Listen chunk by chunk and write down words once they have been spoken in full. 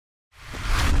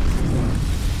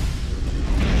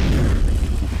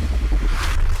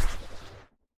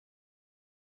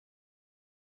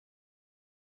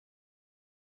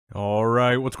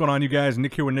Alright, what's going on, you guys?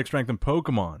 Nick here with Nick Strength and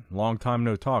Pokemon. Long time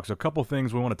no talk. So a couple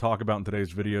things we want to talk about in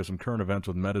today's video, some current events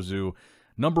with Metazoo.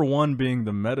 Number one being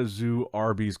the Metazoo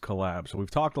Arby's collab. So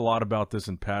we've talked a lot about this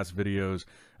in past videos.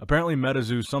 Apparently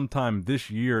Metazoo sometime this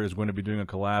year is going to be doing a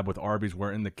collab with Arby's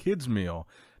where in the kids meal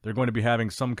they're going to be having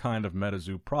some kind of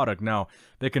Metazoo product. Now,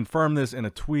 they confirmed this in a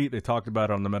tweet. They talked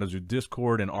about it on the Metazoo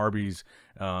Discord, and Arby's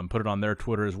put it on their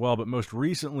Twitter as well. But most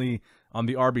recently, on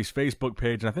the Arby's Facebook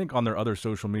page, and I think on their other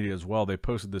social media as well, they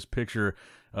posted this picture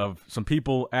of some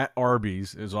people at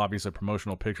Arby's. It's obviously a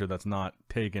promotional picture that's not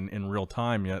taken in real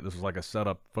time yet. This was like a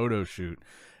setup photo shoot.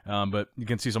 But you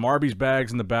can see some Arby's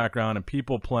bags in the background and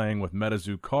people playing with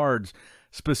Metazoo cards.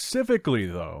 Specifically,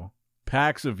 though,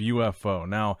 packs of UFO.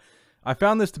 Now, I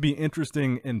found this to be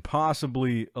interesting and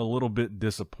possibly a little bit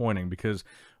disappointing because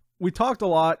we talked a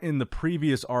lot in the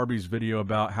previous Arby's video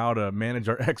about how to manage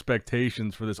our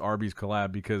expectations for this Arby's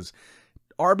collab because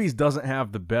Arby's doesn't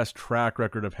have the best track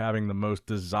record of having the most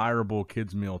desirable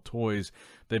kids meal toys.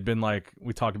 They've been like,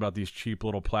 we talked about these cheap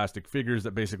little plastic figures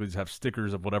that basically just have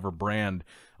stickers of whatever brand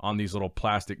on these little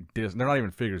plastic discs. They're not even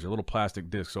figures, they're little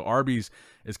plastic discs. So Arby's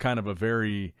is kind of a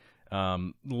very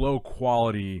low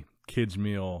quality kids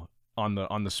meal on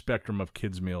the spectrum of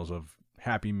kids meals, of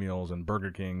Happy Meals and Burger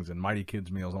Kings and Mighty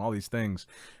Kids Meals and all these things.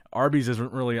 Arby's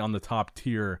isn't really on the top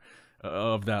tier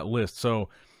of that list. So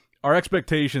our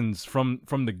expectations from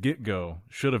the get-go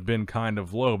should have been kind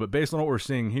of low, but based on what we're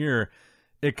seeing here,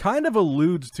 it kind of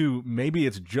alludes to maybe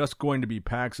it's just going to be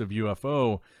packs of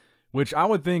UFO, which I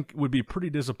would think would be pretty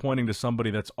disappointing to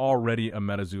somebody that's already a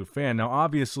Metazoo fan. Now,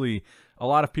 obviously, a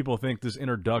lot of people think this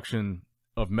introduction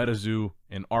of Metazoo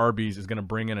and Arby's is going to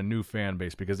bring in a new fan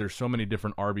base because there's so many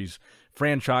different Arby's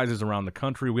franchises around the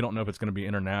country. We don't know if it's going to be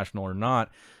international or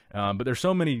not, but there's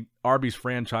so many Arby's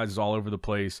franchises all over the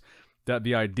place that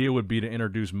the idea would be to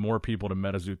introduce more people to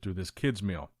Metazoo through this kids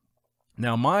meal.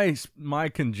 Now, my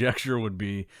conjecture would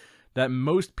be that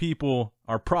most people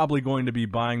are probably going to be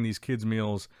buying these kids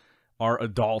meals are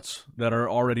adults that are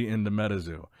already into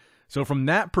Metazoo. So from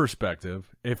that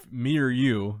perspective, if me or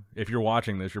you, if you're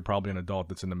watching this, you're probably an adult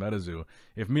that's into Metazoo.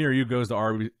 If me or you goes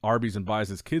to Arby's and buys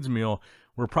this kids meal,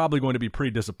 we're probably going to be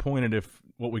pretty disappointed if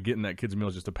what we get in that kids meal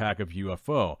is just a pack of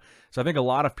UFO. So I think a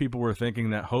lot of people were thinking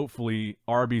that hopefully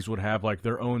Arby's would have like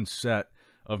their own set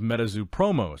of Metazoo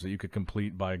promos that you could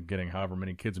complete by getting however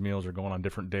many kids meals or going on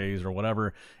different days or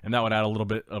whatever, and that would add a little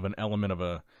bit of an element of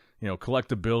a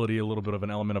collectability, a little bit of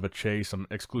an element of a chase, some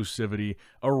exclusivity,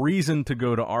 a reason to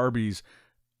go to Arby's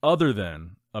other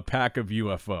than a pack of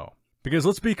UFO. Because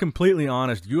let's be completely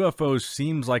honest, UFOs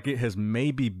seems like it has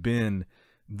maybe been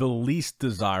the least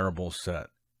desirable set.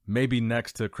 Maybe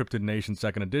next to Cryptid Nation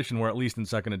 2nd Edition, where at least in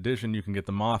 2nd Edition you can get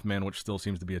the Mothman, which still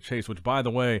seems to be a chase, which, by the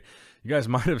way, you guys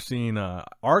might have seen,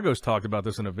 Argos talked about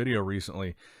this in a video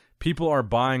recently. People are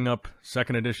buying up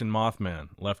 2nd Edition Mothman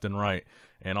left and right,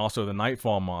 and also the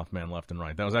Nightfall Mothman left and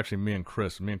right. That was actually me and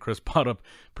Chris. Me and Chris bought up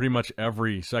pretty much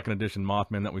every 2nd Edition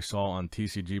Mothman that we saw on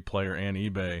TCG Player and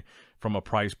eBay from a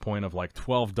price point of like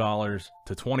 $12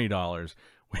 to $20.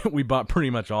 We bought pretty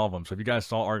much all of them. So if you guys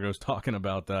saw Argos talking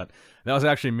about that, that was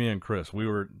actually me and Chris. We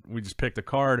just picked a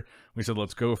card. We said,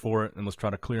 let's go for it, and let's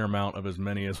try to clear them out of as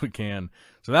many as we can.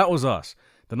 So that was us.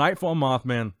 The Nightfall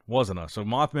Mothman wasn't us. So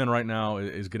Mothman right now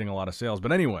is getting a lot of sales.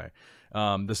 But anyway,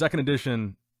 the 2nd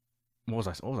Edition, what was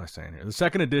I saying here? The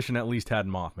 2nd Edition at least had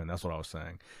Mothman. That's what I was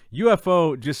saying.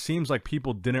 UFO just seems like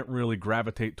people didn't really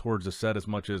gravitate towards the set as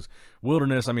much as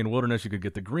Wilderness. I mean, Wilderness, you could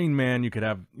get the Green Man. You could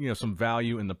have, some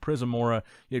value in the Prismora.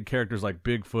 You had characters like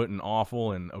Bigfoot and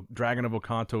Awful and Dragon of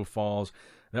Okanto Falls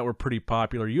that were pretty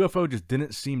popular. UFO just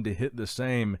didn't seem to hit the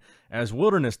same as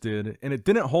Wilderness did, and it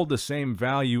didn't hold the same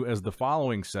value as the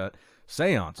following set,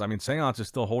 Seance. I mean, Seance is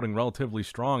still holding relatively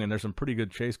strong, and there's some pretty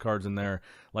good chase cards in there,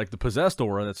 like the Possessed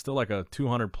Aura, that's still like a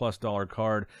 $200+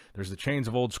 card. There's the Chains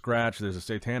of Old Scratch, there's a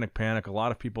Satanic Panic. A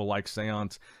lot of people like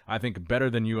Seance, I think, better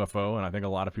than UFO, and I think a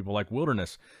lot of people like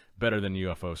Wilderness better than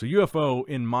UFO. So UFO,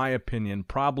 in my opinion,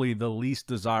 probably the least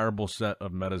desirable set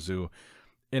of Metazoo.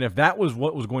 And if that was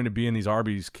what was going to be in these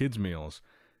Arby's kids meals,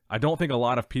 I don't think a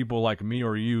lot of people like me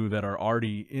or you that are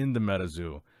already in the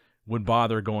Metazoo would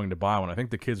bother going to buy one. I think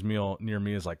the kids meal near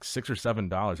me is like $6 or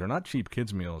 $7. They're not cheap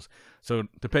kids meals. So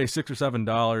to pay $6 or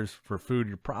 $7 for food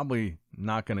you're probably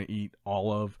not going to eat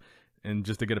all of, and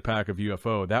just to get a pack of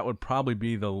UFO, that would probably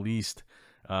be the least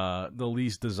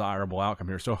desirable outcome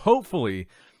here. So hopefully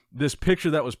this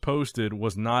picture that was posted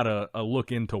was not a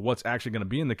look into what's actually going to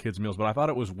be in the kids meals, but I thought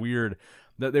it was weird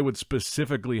that they would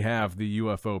specifically have the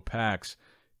UFO packs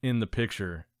in the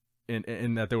picture,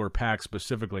 in that they were packed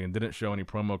specifically and didn't show any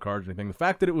promo cards or anything. The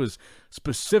fact that it was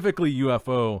specifically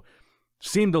UFO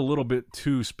seemed a little bit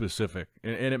too specific,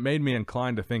 and it made me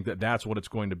inclined to think that that's what it's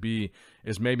going to be,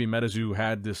 is maybe Metazoo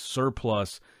had this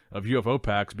surplus of UFO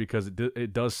packs because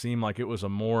it does seem like it was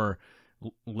a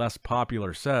less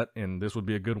popular set, and this would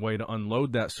be a good way to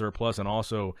unload that surplus and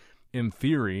also, in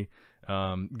theory,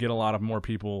 get a lot of more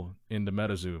people into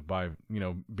Metazoo by,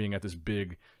 being at this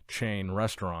big chain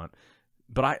restaurant.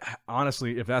 But I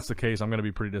honestly, if that's the case, I'm going to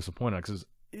be pretty disappointed, because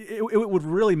it would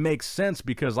really make sense,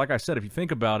 because like I said, if you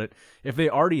think about it, if they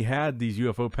already had these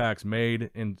UFO packs made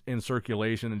in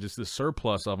circulation and just this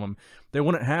surplus of them, they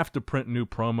wouldn't have to print new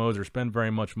promos or spend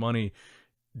very much money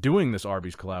doing this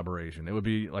Arby's collaboration. It would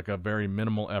be like a very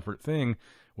minimal effort thing,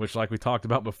 which, like we talked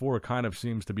about before, kind of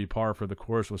seems to be par for the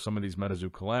course with some of these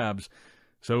Metazoo collabs.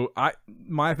 So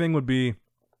my thing would be,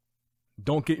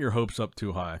 don't get your hopes up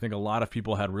too high. I think a lot of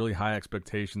people had really high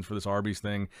expectations for this Arby's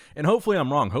thing, and hopefully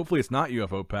I'm wrong. Hopefully it's not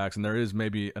UFO packs, and there is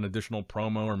maybe an additional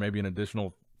promo or maybe an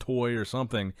additional toy or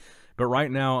something. But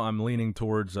right now I'm leaning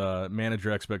towards manage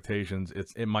your expectations.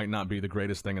 It might not be the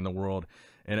greatest thing in the world,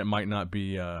 and it might not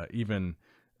be even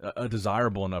a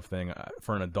desirable enough thing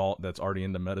for an adult that's already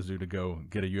into Metazoo to go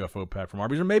get a UFO pack from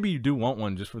Arby's. Or maybe you do want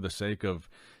one just for the sake of,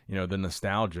 the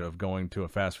nostalgia of going to a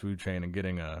fast food chain and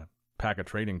getting a pack of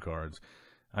trading cards.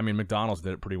 I mean, McDonald's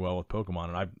did it pretty well with Pokemon,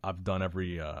 and I've done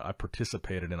I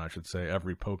participated in, I should say,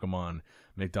 every Pokemon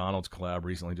McDonald's collab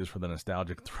recently just for the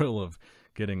nostalgic thrill of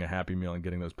getting a Happy Meal and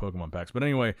getting those Pokemon packs. But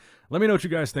anyway, let me know what you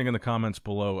guys think in the comments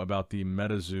below about the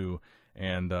Metazoo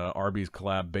and Arby's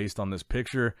collab based on this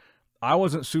picture. I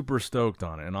wasn't super stoked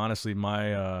on it, and honestly,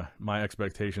 my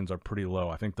expectations are pretty low.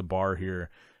 I think the bar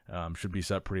here should be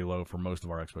set pretty low for most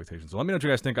of our expectations. So let me know what you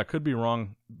guys think. I could be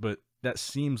wrong, but that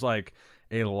seems like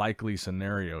a likely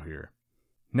scenario here.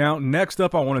 Now, next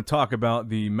up, I want to talk about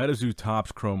the Metazoo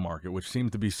Topps Chrome market, which seems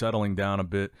to be settling down a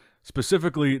bit,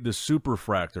 specifically the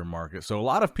Superfractor market. So a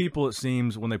lot of people, it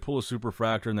seems, when they pull a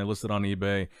Superfractor and they list it on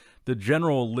eBay, the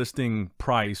general listing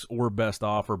price or best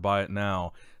offer, buy it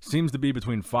now, seems to be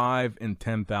between $5,000 and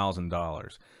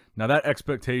 $10,000. Now, that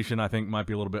expectation, I think, might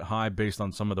be a little bit high based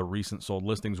on some of the recent sold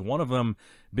listings, one of them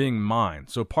being mine.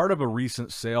 So part of a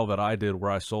recent sale that I did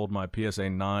where I sold my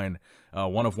PSA 9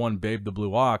 1-of-1 Babe the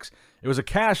Blue Ox, it was a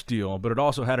cash deal, but it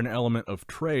also had an element of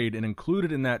trade, and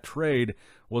included in that trade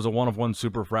was a 1-of-1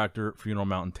 Superfractor Funeral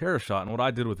Mountain Terra Shot. And what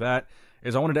I did with that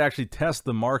is I wanted to actually test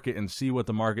the market and see what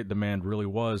the market demand really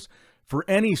was for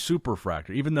any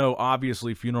Superfractor, even though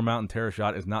obviously Funeral Mountain Terra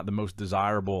Shot is not the most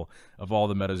desirable of all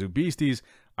the Metazoo beasties.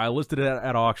 I listed it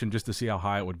at auction just to see how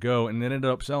high it would go, and it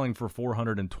ended up selling for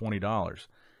 $420.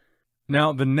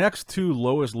 Now, the next two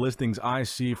lowest listings I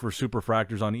see for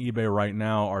Superfractors on eBay right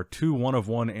now are two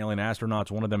 1-of-1 Alien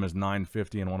Astronauts. One of them is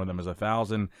 $950 and one of them is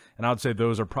 $1,000. And I would say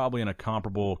those are probably in a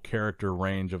comparable character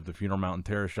range of the Funeral Mountain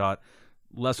Terra Shot.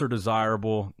 Lesser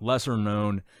desirable, lesser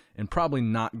known, and probably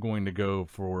not going to go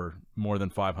for more than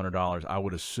 $500, I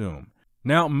would assume.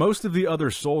 Now, most of the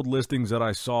other sold listings that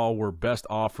I saw were best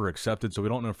offer accepted, so we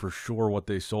don't know for sure what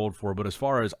they sold for. But as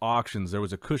far as auctions, there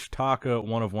was a Kushtaka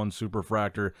 1-of-1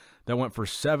 Superfractor that went for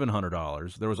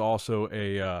 $700. There was also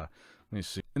a, let me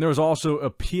see, and there was also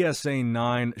a PSA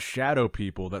 9 Shadow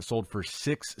People that sold for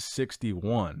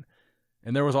 $661.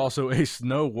 And there was also a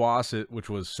Snow Wasset, which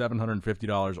was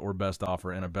 $750 or best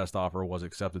offer, and a best offer was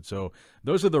accepted. So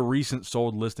those are the recent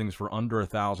sold listings for under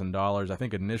 $1,000. I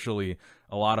think initially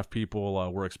a lot of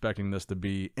people were expecting this to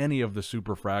be, any of the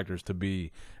Superfractors to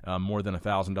be more than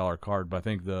 $1,000 card. But I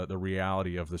think the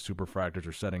reality of the Superfractors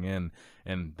are setting in,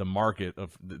 and the market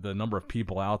of the number of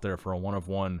people out there for a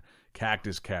 1-of-1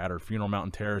 Cactus Cat or Funeral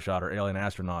Mountain Terra Shot or Alien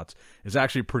Astronauts is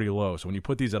actually pretty low. So when you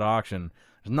put these at auction,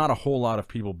 there's not a whole lot of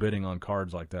people bidding on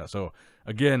cards like that. So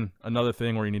again, another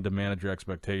thing where you need to manage your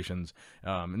expectations.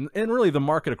 And really the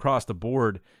market across the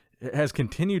board has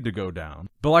continued to go down.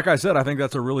 But like I said, I think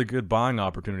that's a really good buying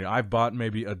opportunity. I've bought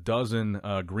maybe a dozen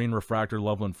Green Refractor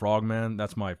Loveland Frogman.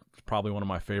 That's probably one of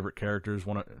my favorite characters.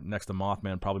 Next to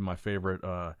Mothman, probably my favorite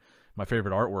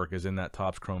artwork is in that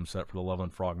Topps Chrome set for the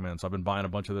Loveland Frogman. So I've been buying a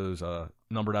bunch of those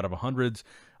numbered out of 100s.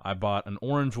 I bought an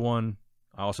orange one.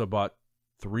 I also bought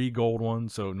 3 gold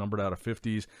ones, so numbered out of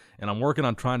 50s, and I'm working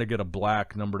on trying to get a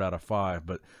black numbered out of 5,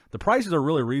 but the prices are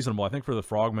really reasonable. I think for the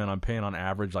Frogman, I'm paying on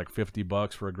average like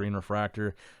 $50 for a Green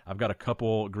Refractor. I've got a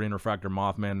couple Green Refractor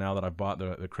Mothman now that I've bought,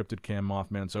 the Cryptid Cam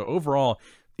Mothman. So overall,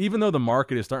 even though the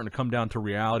market is starting to come down to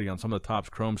reality on some of the Topps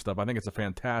Chrome stuff, I think it's a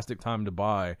fantastic time to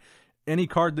buy. Any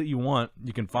card that you want,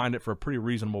 you can find it for a pretty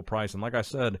reasonable price, and like I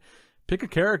said, pick a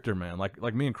character, man.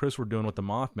 Like me and Chris were doing with the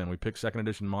Mothman. We picked 2nd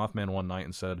edition Mothman one night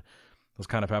and said, let's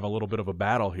kind of have a little bit of a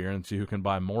battle here and see who can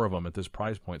buy more of them at this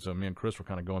price point. So me and Chris were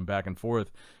kind of going back and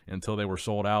forth until they were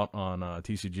sold out on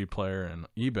TCG Player and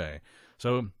eBay.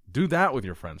 So do that with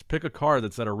your friends. Pick a card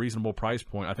that's at a reasonable price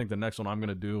point. I think the next one I'm going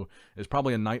to do is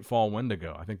probably a Nightfall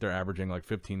Wendigo. I think they're averaging like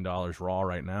 $15 raw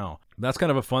right now. That's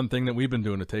kind of a fun thing that we've been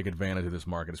doing to take advantage of this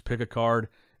market, is pick a card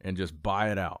and just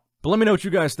buy it out. But let me know what you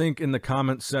guys think in the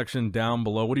comments section down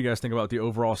below. What do you guys think about the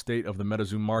overall state of the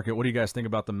Metazoo market? What do you guys think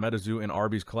about the Metazoo and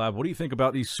Arby's collab? What do you think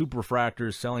about these super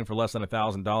refractors selling for less than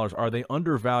 $1,000? Are they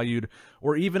undervalued,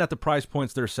 or even at the price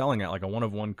points they're selling at, like a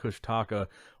 1-of-1 Kushtaka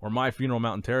or my Funeral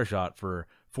Mountain Terror Shot for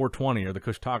 $420 or the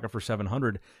Kushtaka for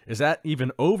 $700? Is that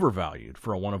even overvalued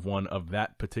for a 1-of-1 of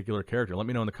that particular character? Let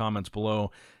me know in the comments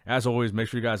below. As always, make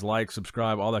sure you guys like,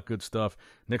 subscribe, all that good stuff.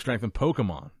 Nick Strength and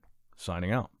Pokemon,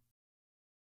 signing out.